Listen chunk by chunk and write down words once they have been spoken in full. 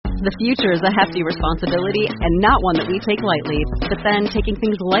The future is a hefty responsibility and not one that we take lightly. But then, taking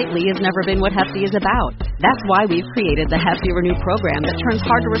things lightly has never been what Hefty is about. That's why we've created the Hefty Renew program that turns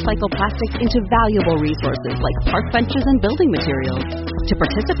hard-to-recycle plastics into valuable resources like park benches and building materials. To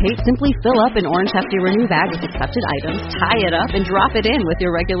participate, simply fill up an orange Hefty Renew bag with accepted items, tie it up, and drop it in with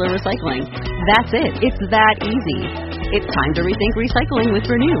your regular recycling. That's it. It's that easy. It's time to rethink recycling with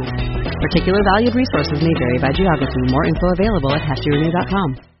Renew. Particular valued resources may vary by geography. More info available at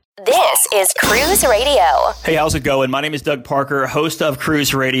heftyrenew.com. This is Cruise Radio. Hey, how's it going? My name is Doug Parker, host of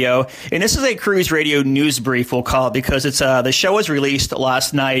Cruise Radio, and this is a Cruise Radio news brief, we'll call it, because it's the show was released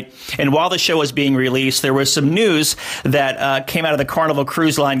last night, and while the show was being released, there was some news that came out of the Carnival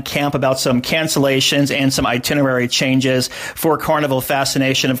Cruise Line camp about some cancellations and some itinerary changes for Carnival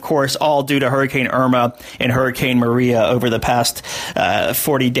Fascination, of course, all due to Hurricane Irma and Hurricane Maria over the past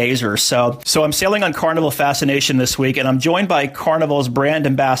 40 days or so. So I'm sailing on Carnival Fascination this week, and I'm joined by Carnival's brand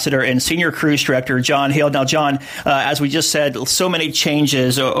ambassador and Senior Cruise Director, John Hale. Now, John, as we just said, so many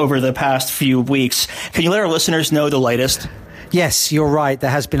changes over the past few weeks. Can you let our listeners know the latest? Yes, you're right. There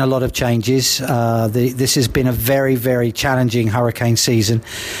has been a lot of changes. This has been a very, very challenging hurricane season.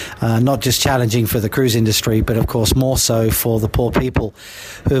 Not just challenging for the cruise industry, but of course more so for the poor people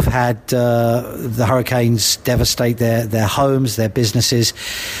who've had the hurricanes devastate their homes, their businesses.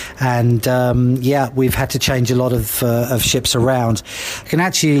 And we've had to change a lot of ships around. I can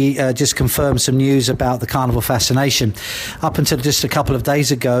actually just confirm some news about the Carnival Fascination. Up until just a couple of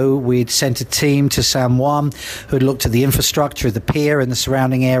days ago, we'd sent a team to San Juan who'd looked at the infrastructure, the pier and the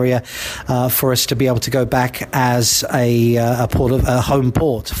surrounding area for us to be able to go back as a home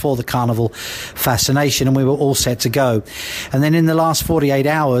port for the Carnival Fascination, and we were all set to go. And then in the last 48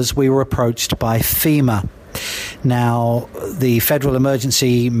 hours, we were approached by FEMA. Now, the Federal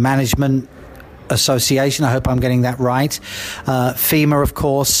Emergency Management Association, I hope I'm getting that right. FEMA, of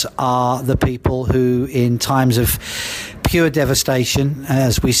course, are the people who, in times of pure devastation,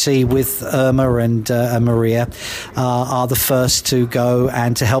 as we see with Irma and Maria, are the first to go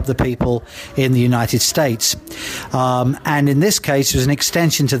and to help the people in the United States. And in this case, there's an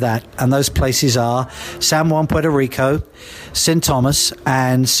extension to that, and those places are San Juan, Puerto Rico, St. Thomas,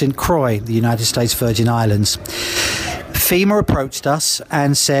 and St. Croix, the United States Virgin Islands. FEMA approached us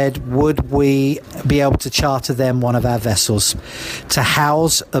and said, would we be able to charter them one of our vessels to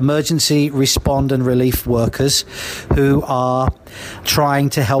house emergency respond and relief workers who are trying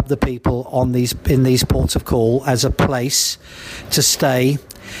to help the people in these ports of call as a place to stay.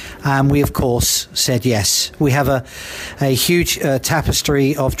 And we, of course, said yes. We have a huge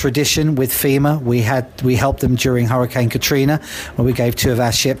tapestry of tradition with FEMA. We helped them during Hurricane Katrina, where we gave 2 of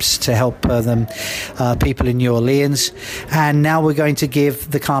our ships to help people in New Orleans. And now we're going to give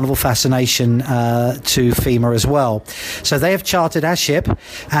the Carnival Fascination to FEMA as well. So they have chartered our ship,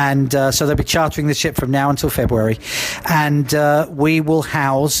 and so they'll be chartering the ship from now until February. And we will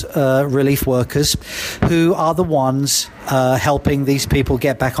house relief workers who are the ones helping these people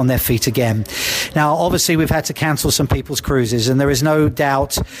get back on their feet again. Now, obviously, we've had to cancel some people's cruises, and there is no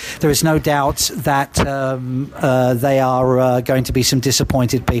doubt that they are going to be some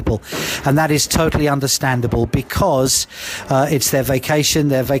disappointed people, and that is totally understandable because it's their vacation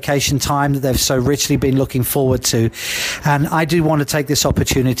time that they've so richly been looking forward to. And I do want to take this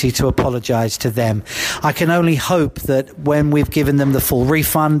opportunity to apologize to them. I can only hope that when we've given them the full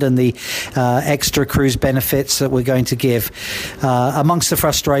refund and the extra cruise benefits that we're going to give, amongst the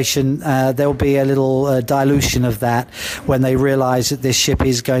frustration, there will be a little dilution of that when they realize that this ship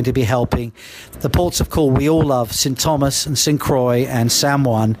is going to be helping the ports of call we all love, St. Thomas and St. Croix and San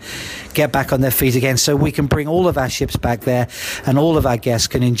Juan, get back on their feet again, so we can bring all of our ships back there and all of our guests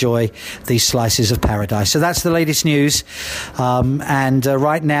can enjoy these slices of paradise. So that's the latest news. And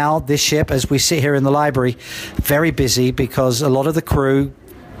right now, this ship, as we sit here in the library, very busy because a lot of the crew,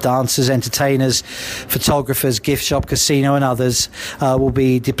 dancers, entertainers, photographers, gift shop, casino and others will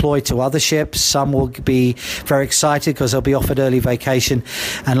be deployed to other ships. Some will be very excited because they'll be offered early vacation,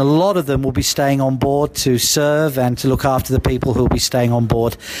 and a lot of them will be staying on board to serve and to look after the people who will be staying on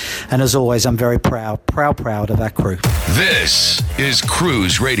board. And as always, I'm very proud of our crew. This is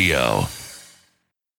Cruise Radio.